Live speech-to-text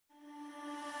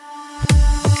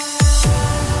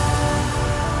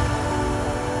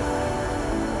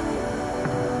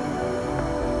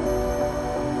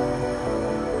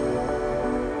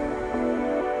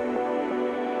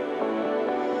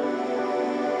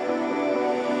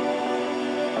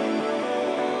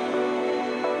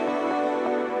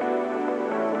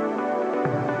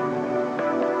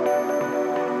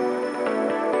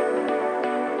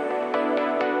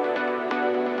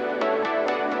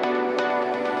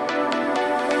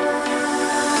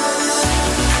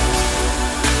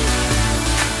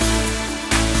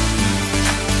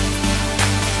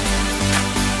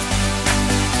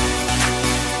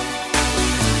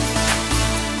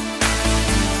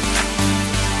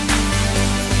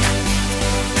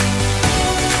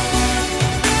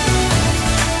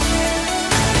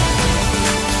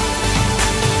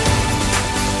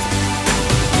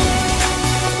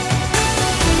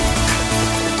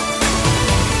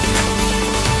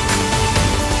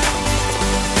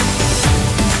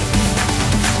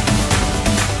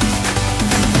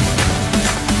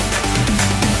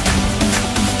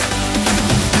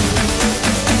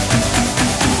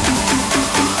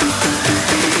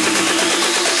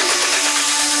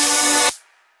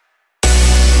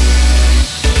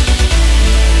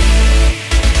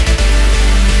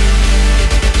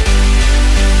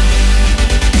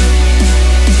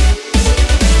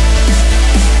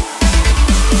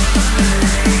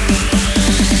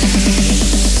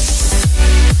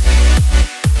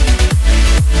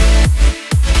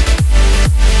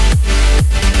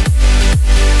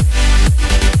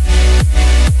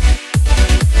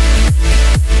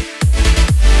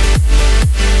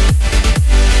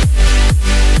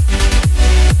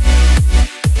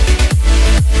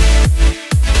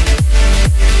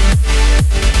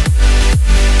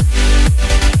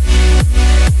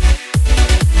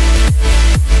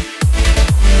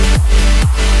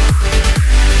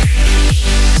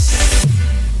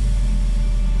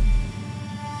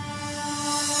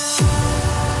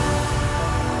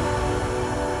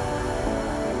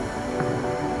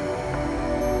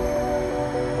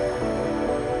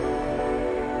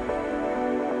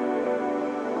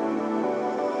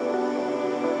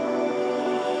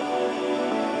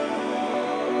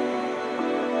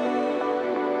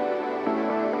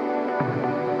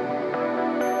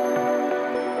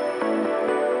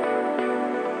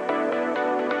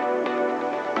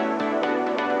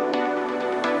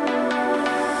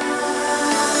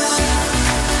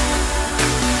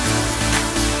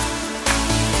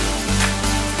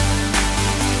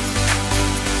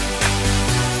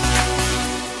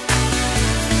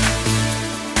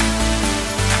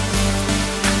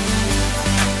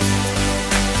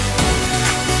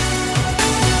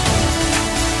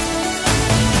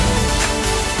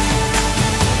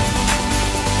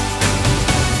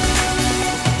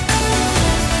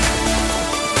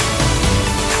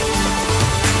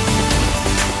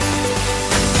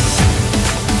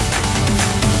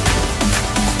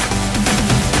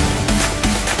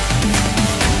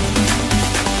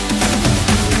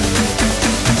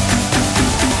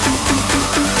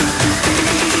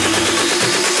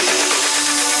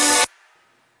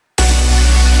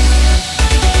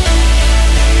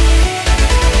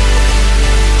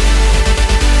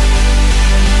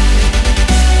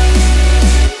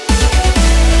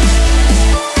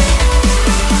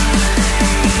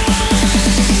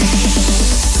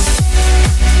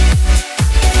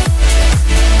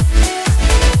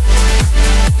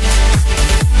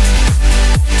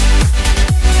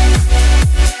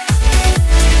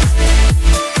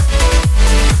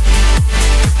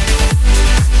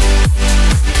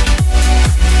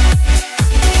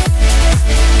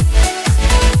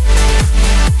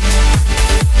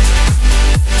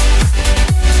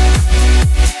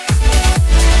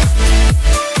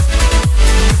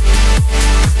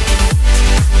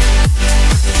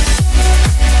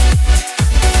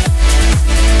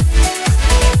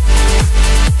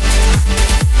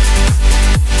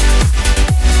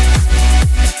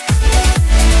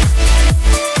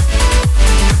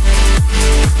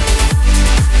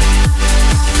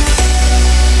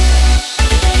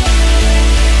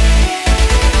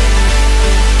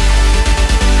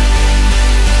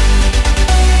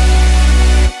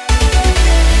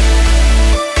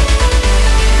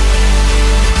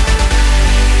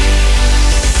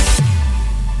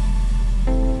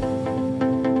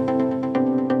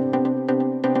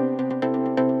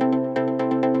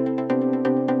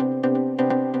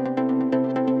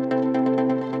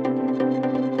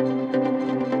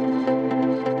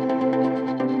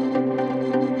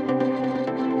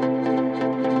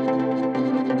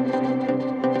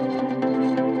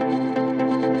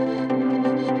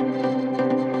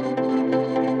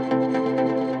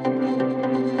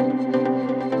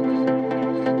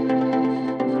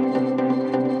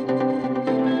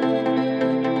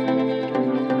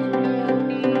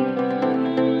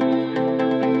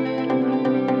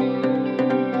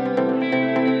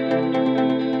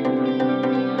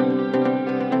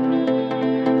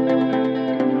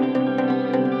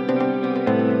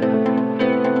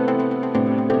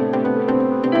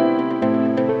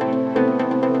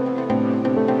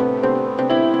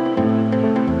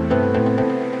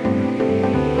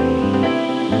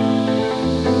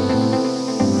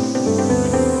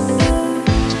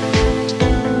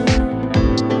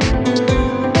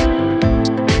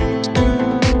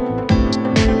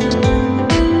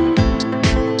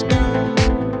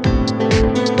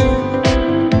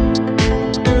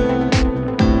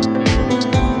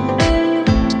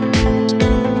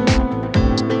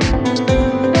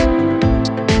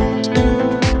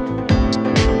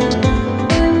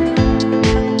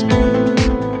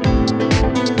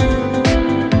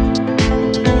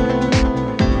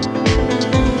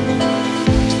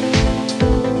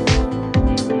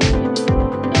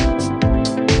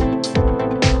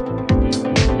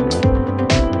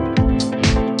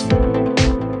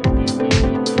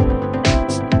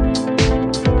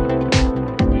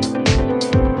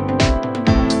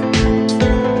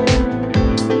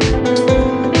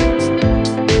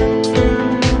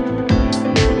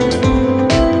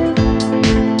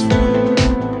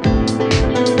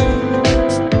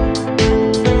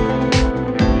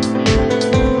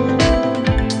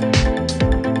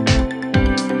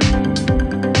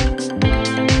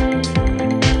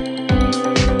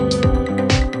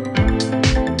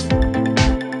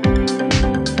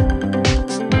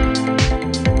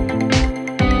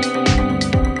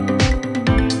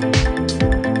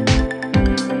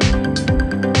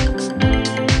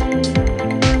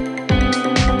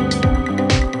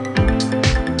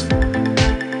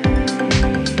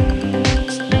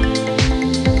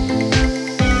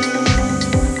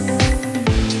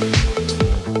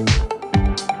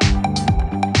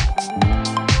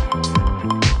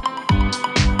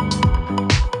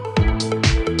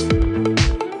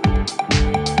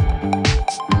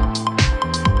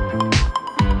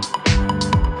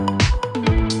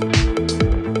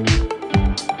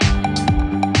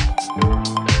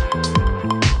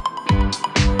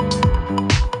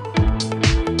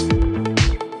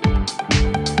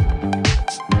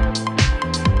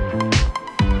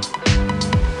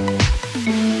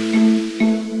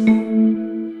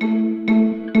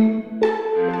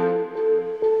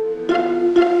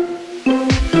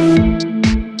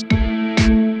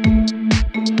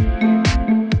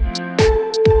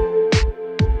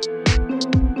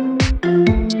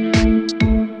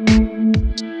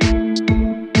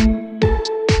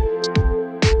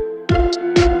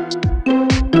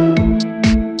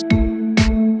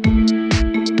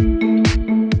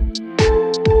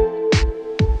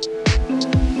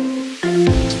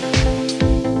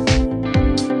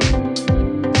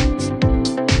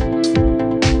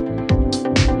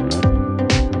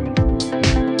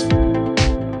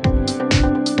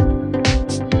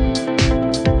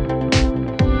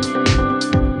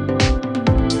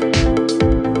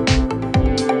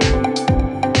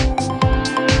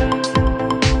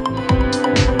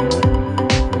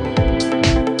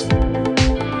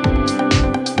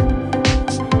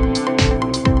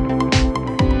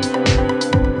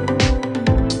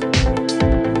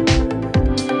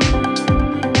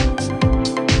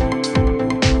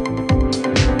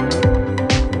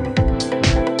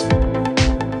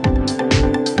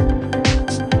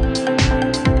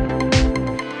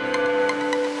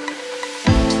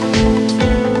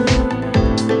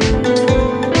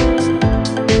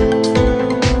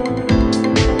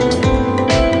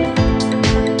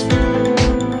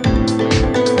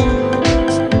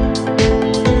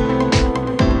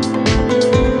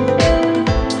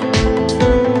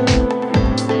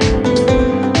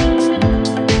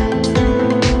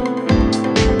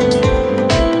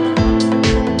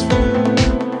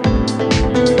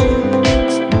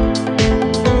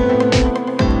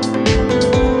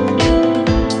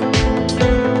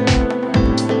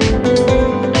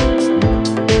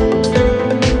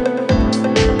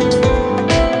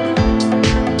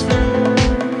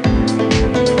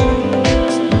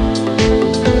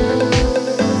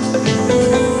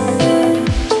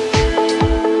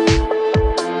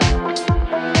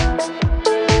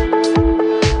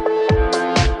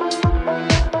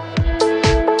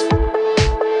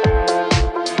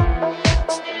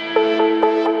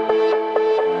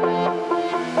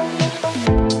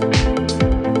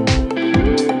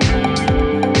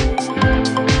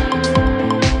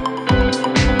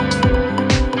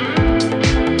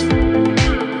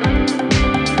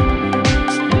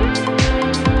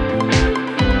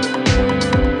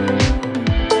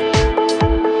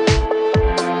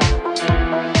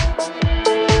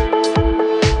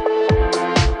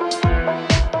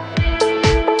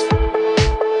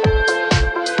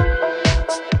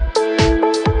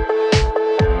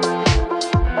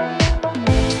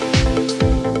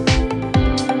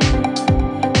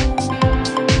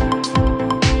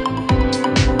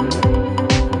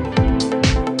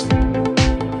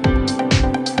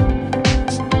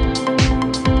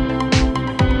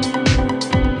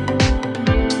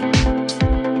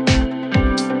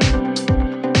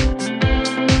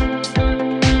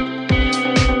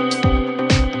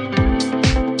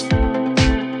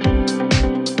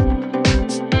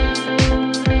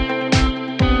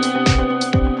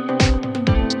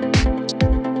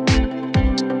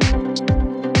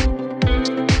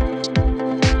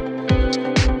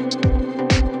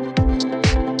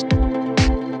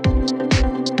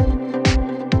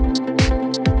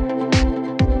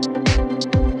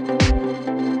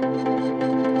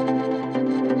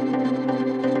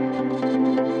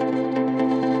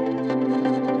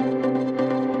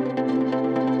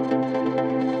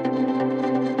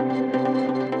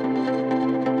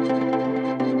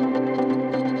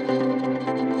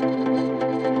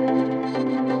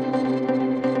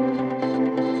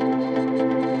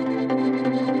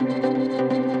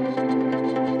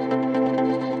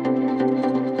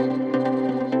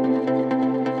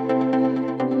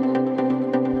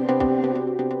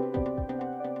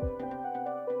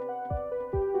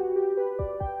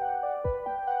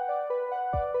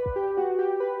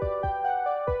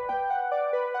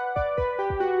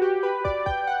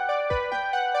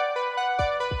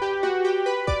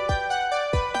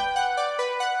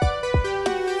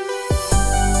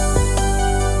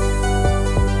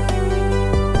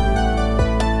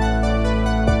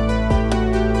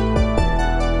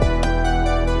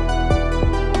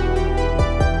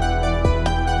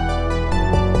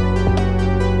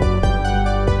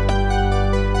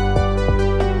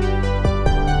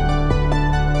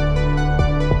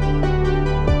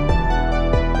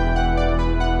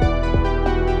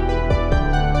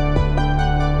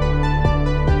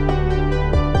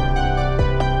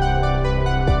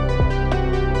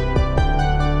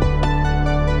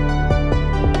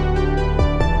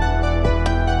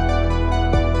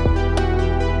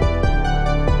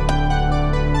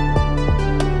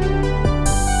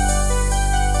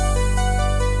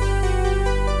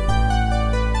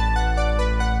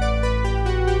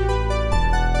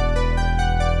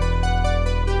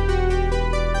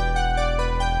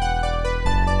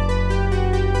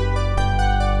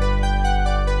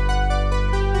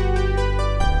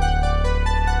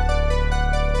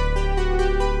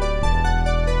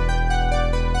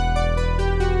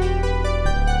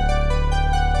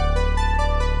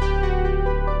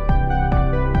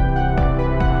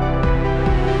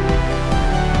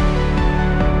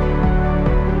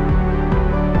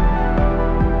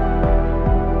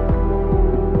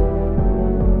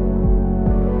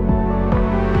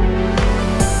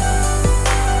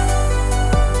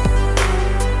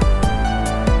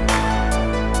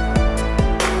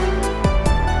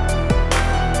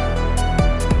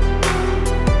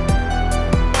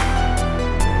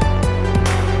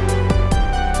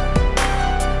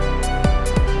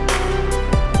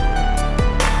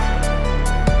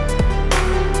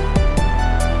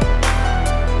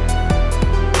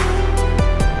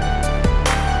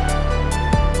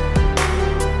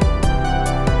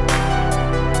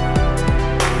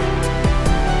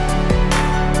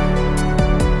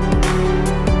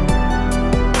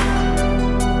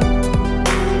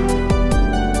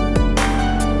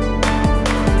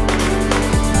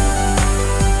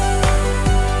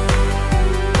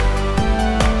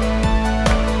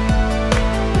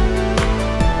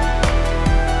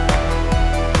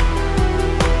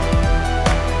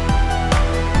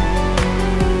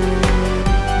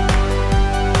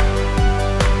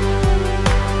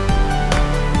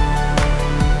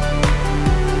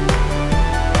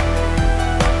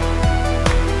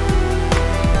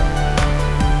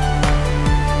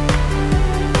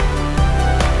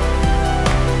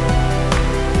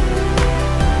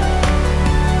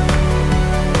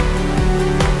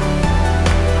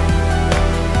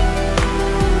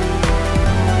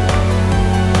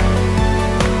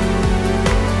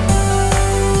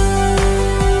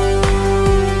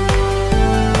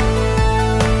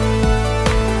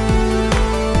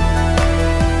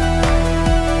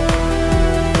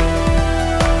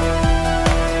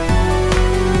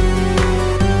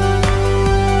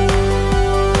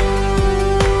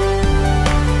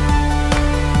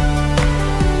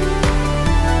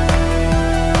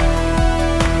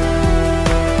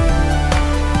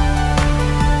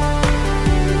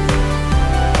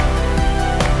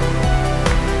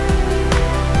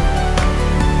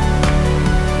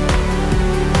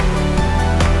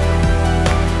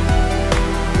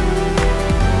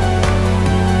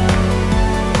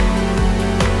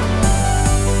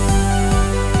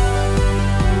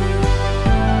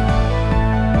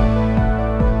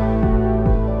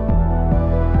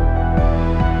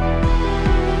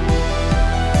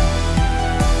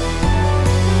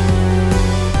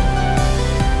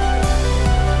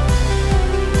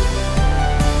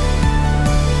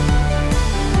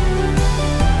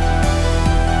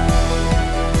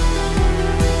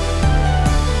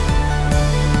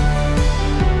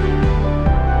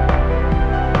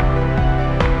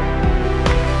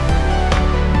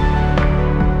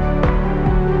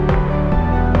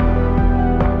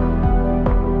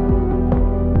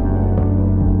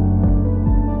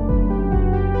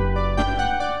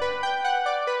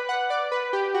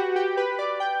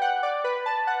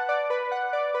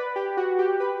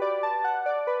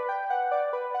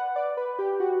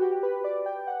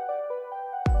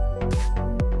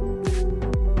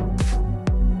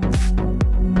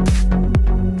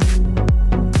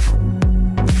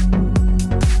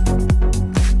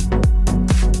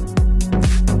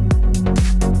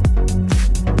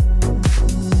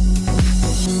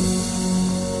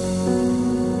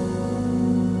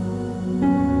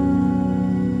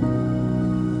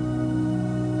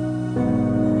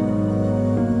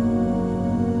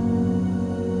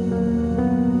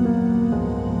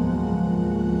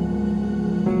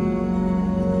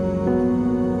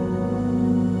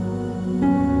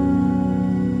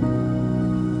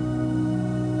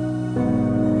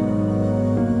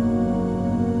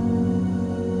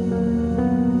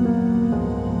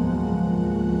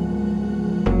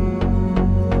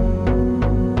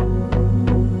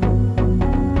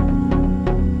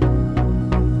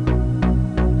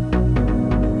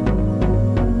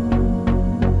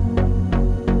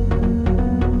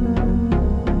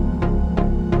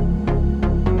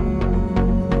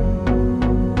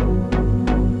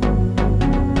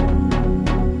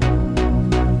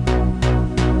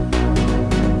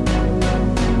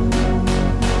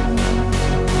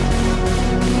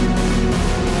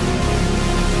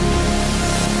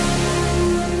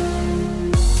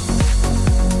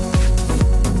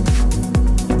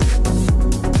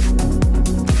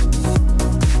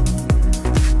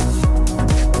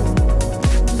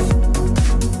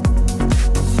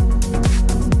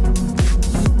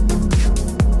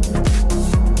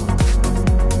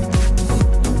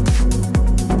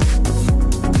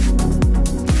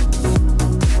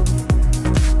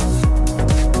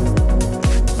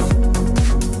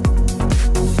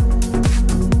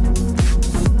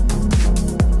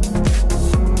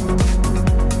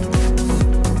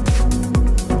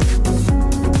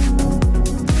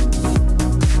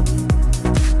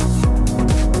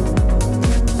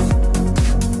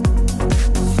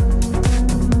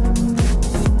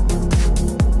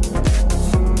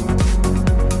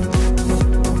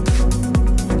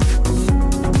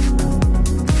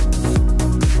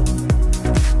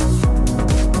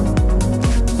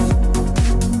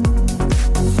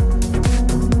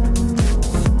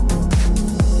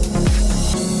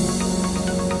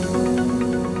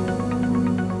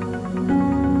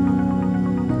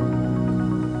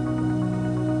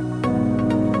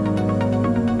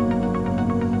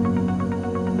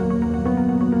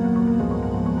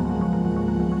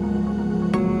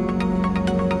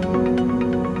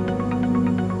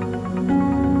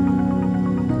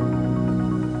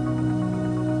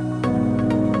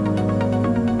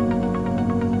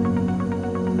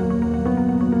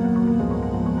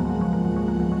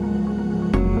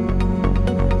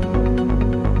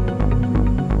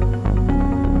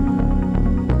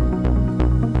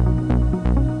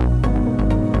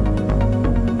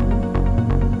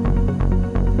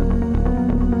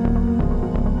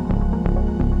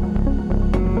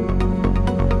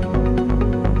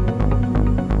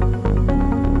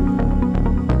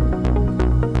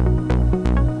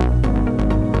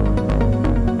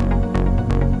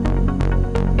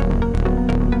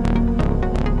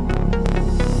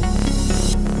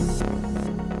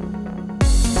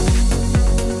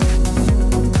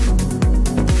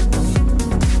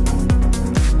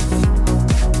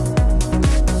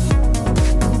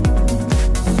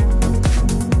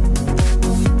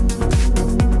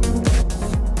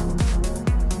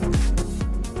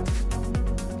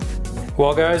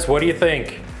Well guys, what do you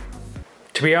think?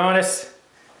 To be honest,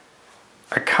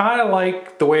 I kind of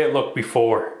like the way it looked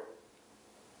before.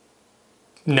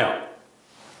 No.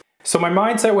 So my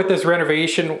mindset with this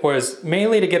renovation was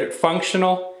mainly to get it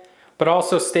functional, but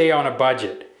also stay on a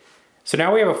budget. So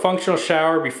now we have a functional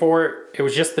shower. Before it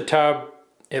was just the tub,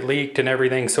 it leaked and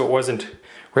everything, so it wasn't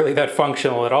really that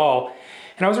functional at all.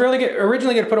 And I was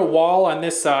originally going to put a wall on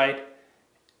this side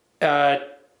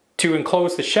to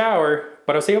enclose the shower,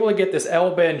 but I was able to get this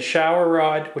L-bend shower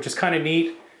rod, which is kind of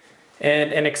neat,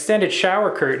 and an extended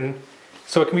shower curtain,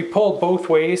 so it can be pulled both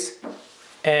ways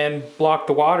and block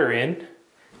the water in,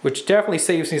 which definitely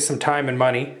saves me some time and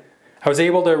money. I was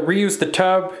able to reuse the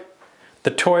tub,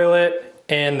 the toilet,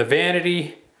 and the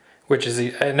vanity, which is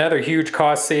another huge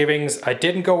cost savings. I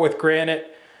didn't go with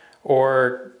granite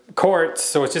or quartz,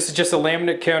 so it's just a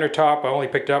laminate countertop. I only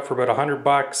picked it up for about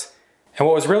 $100. And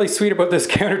what was really sweet about this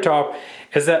countertop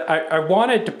is that I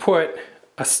wanted to put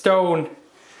a stone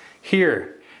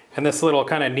here in this little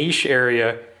kind of niche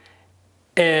area.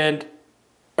 And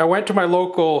I went to my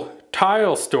local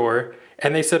tile store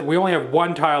and they said we only have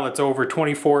one tile that's over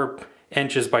 24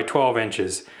 inches by 12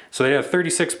 inches. So they have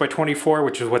 36 by 24,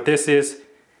 which is what this is.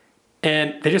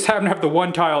 And they just happen to have the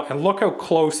one tile, and look how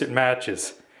close it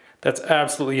matches. That's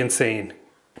absolutely insane.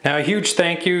 Now a huge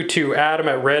thank you to Adam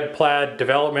at Red Plaid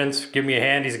Developments. Give me a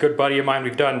hand, he's a good buddy of mine.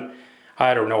 We've done,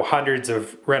 I don't know, hundreds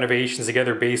of renovations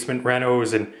together, basement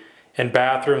renos and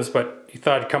bathrooms, but he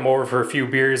thought he'd come over for a few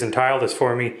beers and tile this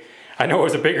for me. I know it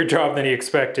was a bigger job than he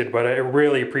expected, but I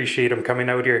really appreciate him coming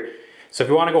out here. So if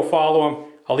you want to go follow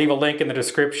him, I'll leave a link in the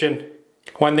description.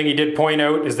 One thing he did point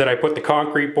out is that I put the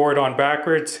concrete board on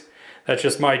backwards. That's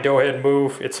just my doughhead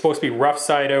move. It's supposed to be rough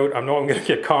side out. I know I'm going to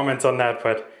get comments on that,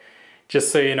 but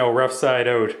just so you know, rough side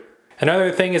out.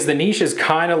 Another thing is the niche is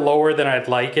kind of lower than I'd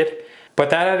like it, but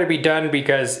that had to be done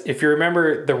because if you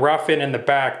remember the rough in the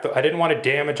back, I didn't want to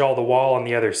damage all the wall on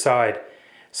the other side.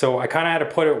 So I kind of had to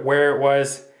put it where it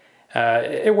was.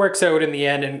 It works out in the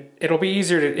end, and it'll be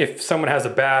easier if someone has a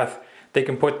bath, they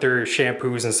can put their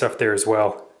shampoos and stuff there as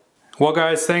well. Well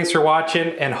guys, thanks for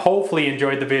watching and hopefully you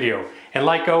enjoyed the video. And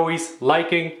like always,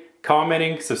 liking,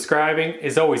 commenting, subscribing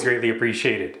is always greatly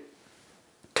appreciated.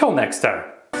 Till next time.